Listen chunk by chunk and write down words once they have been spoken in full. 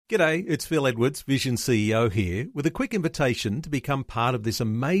G'day, it's Phil Edwards, Vision CEO here, with a quick invitation to become part of this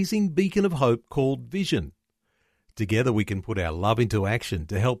amazing beacon of hope called Vision. Together we can put our love into action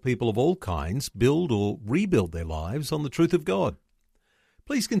to help people of all kinds build or rebuild their lives on the truth of God.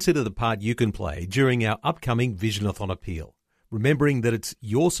 Please consider the part you can play during our upcoming Visionathon appeal, remembering that it's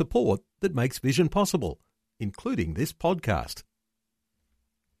your support that makes Vision possible, including this podcast.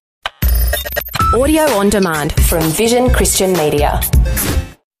 Audio on demand from Vision Christian Media.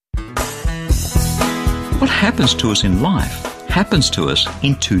 What happens to us in life happens to us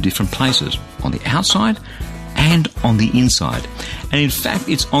in two different places, on the outside and on the inside. And in fact,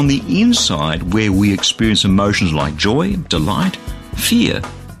 it's on the inside where we experience emotions like joy, delight, fear,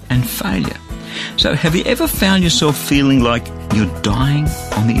 and failure. So have you ever found yourself feeling like you're dying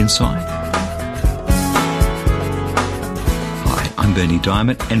on the inside? Hi, I'm Bernie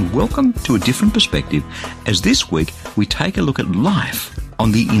Diamond, and welcome to A Different Perspective, as this week we take a look at life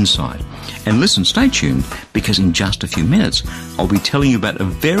on the inside. And listen, stay tuned, because in just a few minutes I'll be telling you about a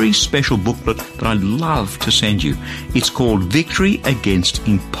very special booklet that I'd love to send you. It's called Victory Against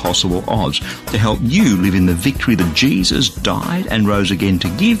Impossible Odds, to help you live in the victory that Jesus died and rose again to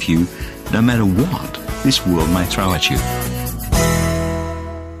give you, no matter what this world may throw at you.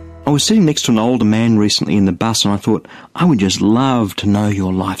 I was sitting next to an older man recently in the bus, and I thought, I would just love to know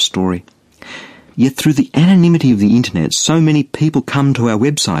your life story. Yet through the anonymity of the internet, so many people come to our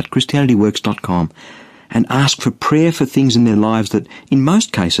website, ChristianityWorks.com, and ask for prayer for things in their lives that, in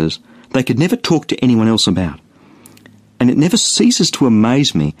most cases, they could never talk to anyone else about. And it never ceases to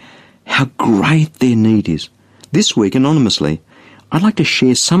amaze me how great their need is. This week, anonymously, I'd like to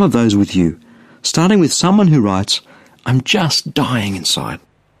share some of those with you, starting with someone who writes, I'm just dying inside.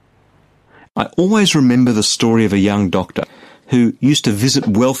 I always remember the story of a young doctor who used to visit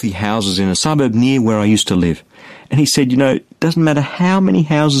wealthy houses in a suburb near where I used to live. And he said, it doesn't matter how many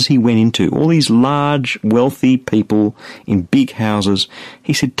houses he went into, all these large, wealthy people in big houses,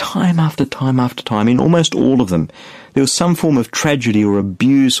 he said time after time after time, in almost all of them, there was some form of tragedy or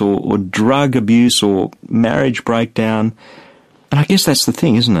abuse or drug abuse or marriage breakdown. And I guess that's the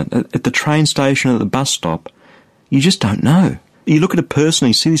thing, isn't it? At the train station, at the bus stop, you just don't know. You look at a person and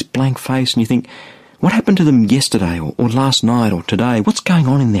you see this blank face and you think, what happened to them yesterday or last night or today? What's going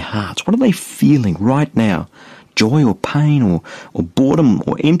on in their hearts? What are they feeling right now? Joy or pain or boredom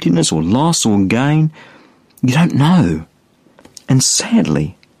or emptiness or loss or gain? You don't know. And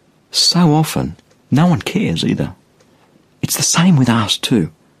sadly, so often, no one cares either. It's the same with us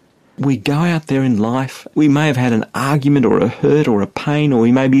too. We go out there in life, we may have had an argument or a hurt or a pain, or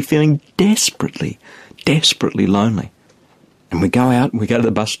we may be feeling desperately lonely. And we go out, we go to the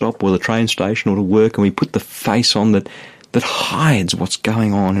bus stop or the train station or to work, and we put the face on that hides what's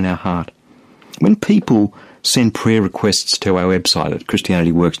going on in our heart. When people send prayer requests to our website at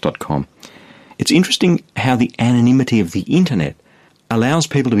ChristianityWorks.com, it's interesting how the anonymity of the internet allows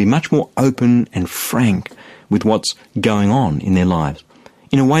people to be much more open and frank with what's going on in their lives,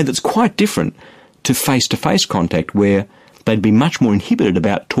 in a way that's quite different to face-to-face contact, where they'd be much more inhibited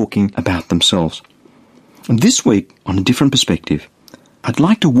about talking about themselves. And this week, on A Different Perspective, I'd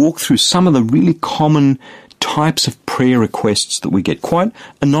like to walk through some of the really common types of prayer requests that we get, quite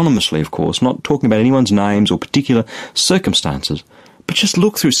anonymously, of course, not talking about anyone's names or particular circumstances, but just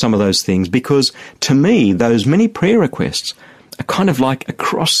look through some of those things, because to me, those many prayer requests are kind of like a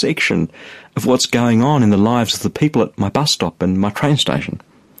cross-section of what's going on in the lives of the people at my bus stop and my train station.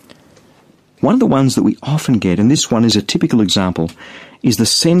 One of the ones that we often get, and this one is a typical example, is the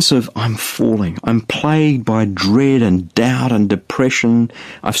sense of I'm falling. I'm plagued by dread and doubt and depression.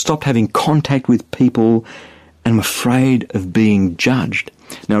 I've stopped having contact with people and I'm afraid of being judged.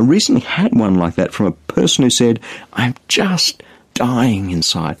 Now, I recently had one like that from a person who said, I'm just dying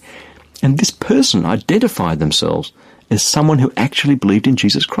inside. And this person identified themselves as someone who actually believed in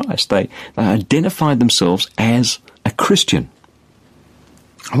Jesus Christ. They identified themselves as a Christian.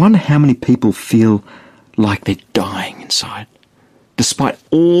 I wonder how many people feel like they're dying inside, despite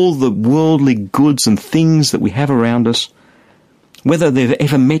all the worldly goods and things that we have around us, whether they've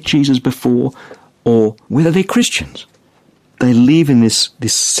ever met Jesus before or whether they're Christians. They live in this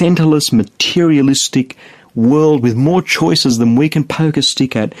centerless, materialistic world with more choices than we can poke a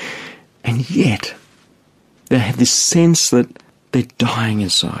stick at, and yet they have this sense that they're dying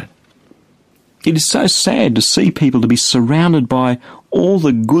inside. It is so sad to see people to be surrounded by all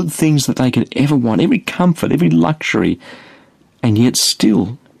the good things that they could ever want, every comfort, every luxury, and yet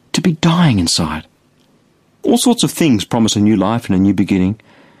still to be dying inside. All sorts of things promise a new life and a new beginning,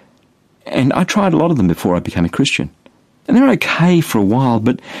 and I tried a lot of them before I became a Christian. And they're okay for a while,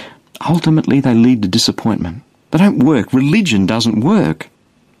 but ultimately they lead to disappointment. They don't work. Religion doesn't work.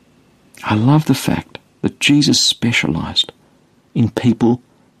 I love the fact that Jesus specialised in people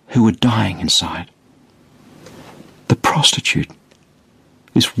who were dying inside. The prostitute,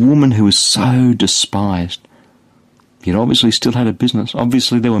 this woman who was so despised, yet obviously still had a business.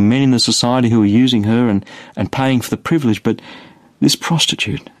 Obviously there were men in the society who were using her and paying for the privilege, but this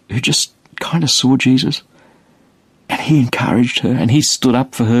prostitute who just kind of saw Jesus, and he encouraged her, and he stood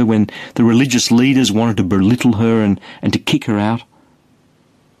up for her when the religious leaders wanted to belittle her and to kick her out.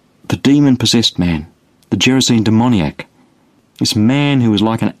 The demon-possessed man, the Gerasene demoniac, this man who was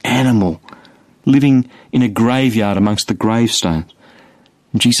like an animal living in a graveyard amongst the gravestones.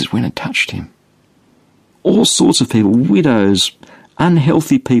 And Jesus went and touched him. All sorts of people, widows,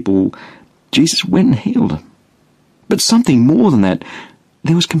 unhealthy people, Jesus went and healed them. But something more than that,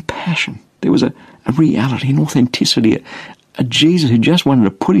 there was compassion. There was a reality, an authenticity, a Jesus who just wanted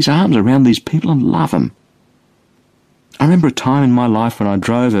to put his arms around these people and love them. I remember a time in my life when I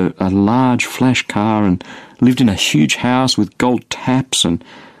drove a large flash car and lived in a huge house with gold taps and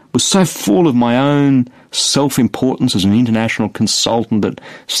was so full of my own self-importance as an international consultant that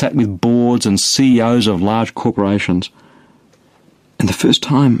sat with boards and CEOs of large corporations. And the first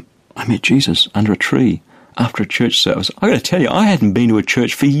time I met Jesus under a tree after a church service, I got to tell you, I hadn't been to a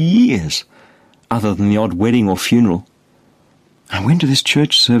church for years other than the odd wedding or funeral. I went to this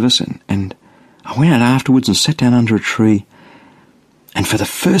church service and I went out afterwards and sat down under a tree, and for the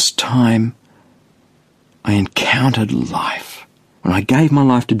first time I encountered life. When I gave my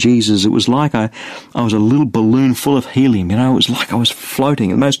life to Jesus, it was like I was a little balloon full of helium, It was like I was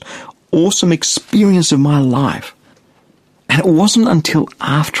floating, the most awesome experience of my life. And it wasn't until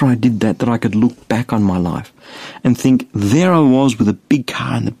after I did that I could look back on my life and think, there I was with a big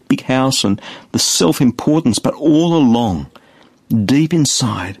car and the big house and the self-importance, but all along, deep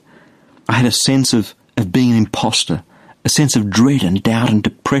inside, I had a sense of being an imposter, a sense of dread and doubt and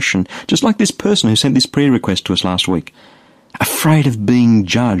depression, just like this person who sent this prayer request to us last week. Afraid of being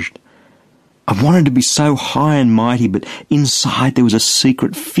judged. I wanted to be so high and mighty, but inside there was a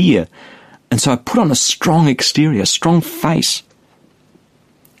secret fear. And so I put on a strong exterior, a strong face.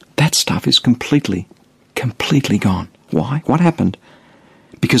 That stuff is completely gone. Why? What happened?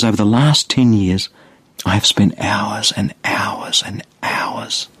 Because over the last 10 years, I have spent hours and hours and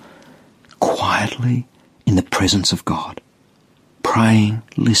hours quietly in the presence of God, praying,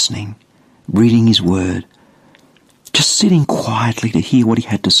 listening, reading his word, just sitting quietly to hear what he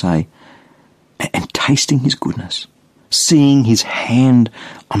had to say and tasting his goodness, seeing his hand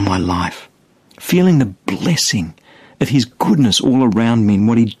on my life, feeling the blessing of his goodness all around me and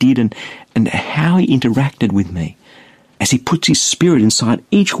what he did and how he interacted with me as he puts his spirit inside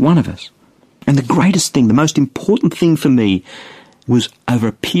each one of us. And the greatest thing, the most important thing for me was over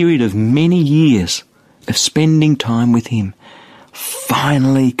a period of many years of spending time with him,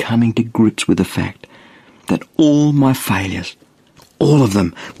 finally coming to grips with the fact that all my failures, all of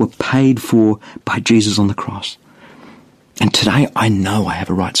them, were paid for by Jesus on the cross. And today I know I have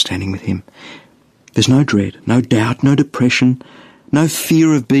a right standing with him. There's no dread, no doubt, no depression, no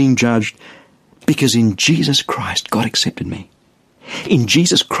fear of being judged, because in Jesus Christ, God accepted me. In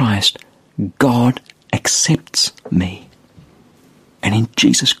Jesus Christ, God accepts me. And in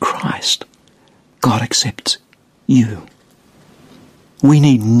Jesus Christ, God accepts you. We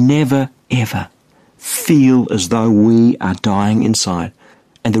need never, ever feel as though we are dying inside.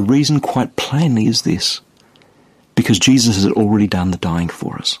 And the reason quite plainly is this: because Jesus has already done the dying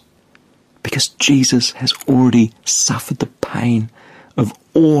for us. Because Jesus has already suffered the pain of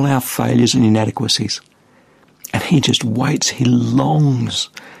all our failures and inadequacies. And he just waits, he longs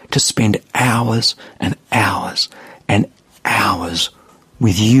to spend hours and hours and hours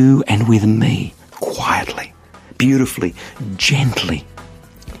with you and with me, quietly, beautifully, gently,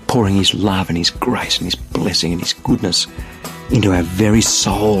 pouring his love and his grace and his blessing and his goodness into our very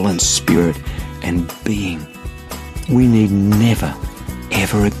soul and spirit and being. We need never,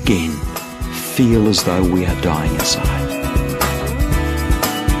 ever again feel as though we are dying inside.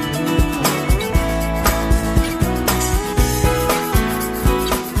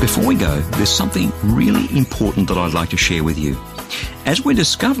 Before we go, there's something really important that I'd like to share with you. As we're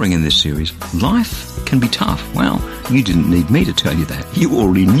discovering in this series, life can be tough. Well, you didn't need me to tell you that. You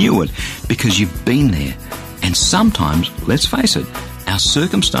already knew it because you've been there. And sometimes, let's face it, our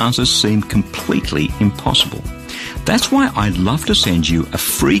circumstances seem completely impossible. That's why I'd love to send you a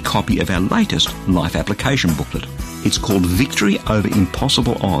free copy of our latest life application booklet. It's called Victory Over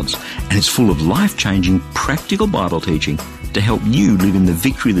Impossible Odds, and it's full of life-changing, practical Bible teaching to help you live in the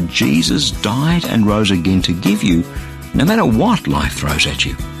victory that Jesus died and rose again to give you, no matter what life throws at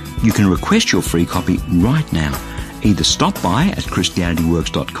you. You can request your free copy right now Either stop by at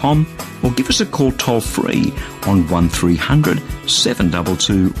christianityworks.com or give us a call toll-free on 1300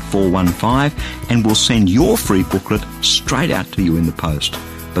 722 415 and we'll send your free booklet straight out to you in the post.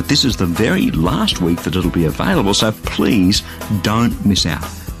 But this is the very last week that it'll be available, so please don't miss out.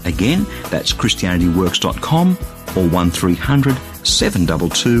 Again, that's christianityworks.com or 1300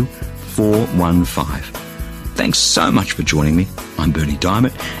 722 415. Thanks so much for joining me. I'm Bernie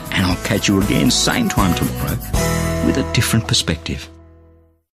Diamond, and I'll catch you again same time tomorrow with a different perspective.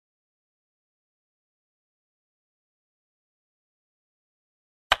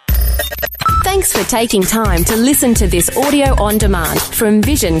 Thanks for taking time to listen to this audio on demand from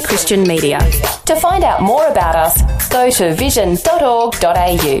Vision Christian Media. To find out more about us, go to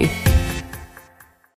vision.org.au.